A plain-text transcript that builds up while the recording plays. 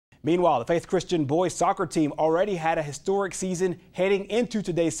Meanwhile, the Faith Christian boys soccer team already had a historic season heading into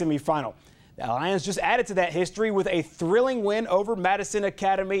today's semifinal. The Lions just added to that history with a thrilling win over Madison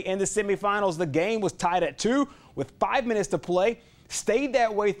Academy in the semifinals. The game was tied at 2 with 5 minutes to play, stayed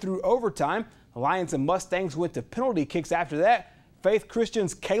that way through overtime. The Lions and Mustangs went to penalty kicks after that. Faith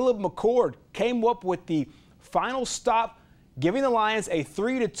Christian's Caleb McCord came up with the final stop, giving the Lions a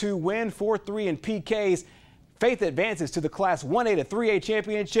 3-2 win, 4-3 in PKs. Faith advances to the Class 1A to 3A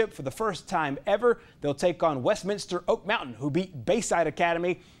championship for the first time ever. They'll take on Westminster Oak Mountain, who beat Bayside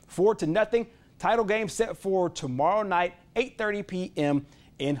Academy 4-0. Title game set for tomorrow night, 8:30 p.m.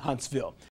 in Huntsville.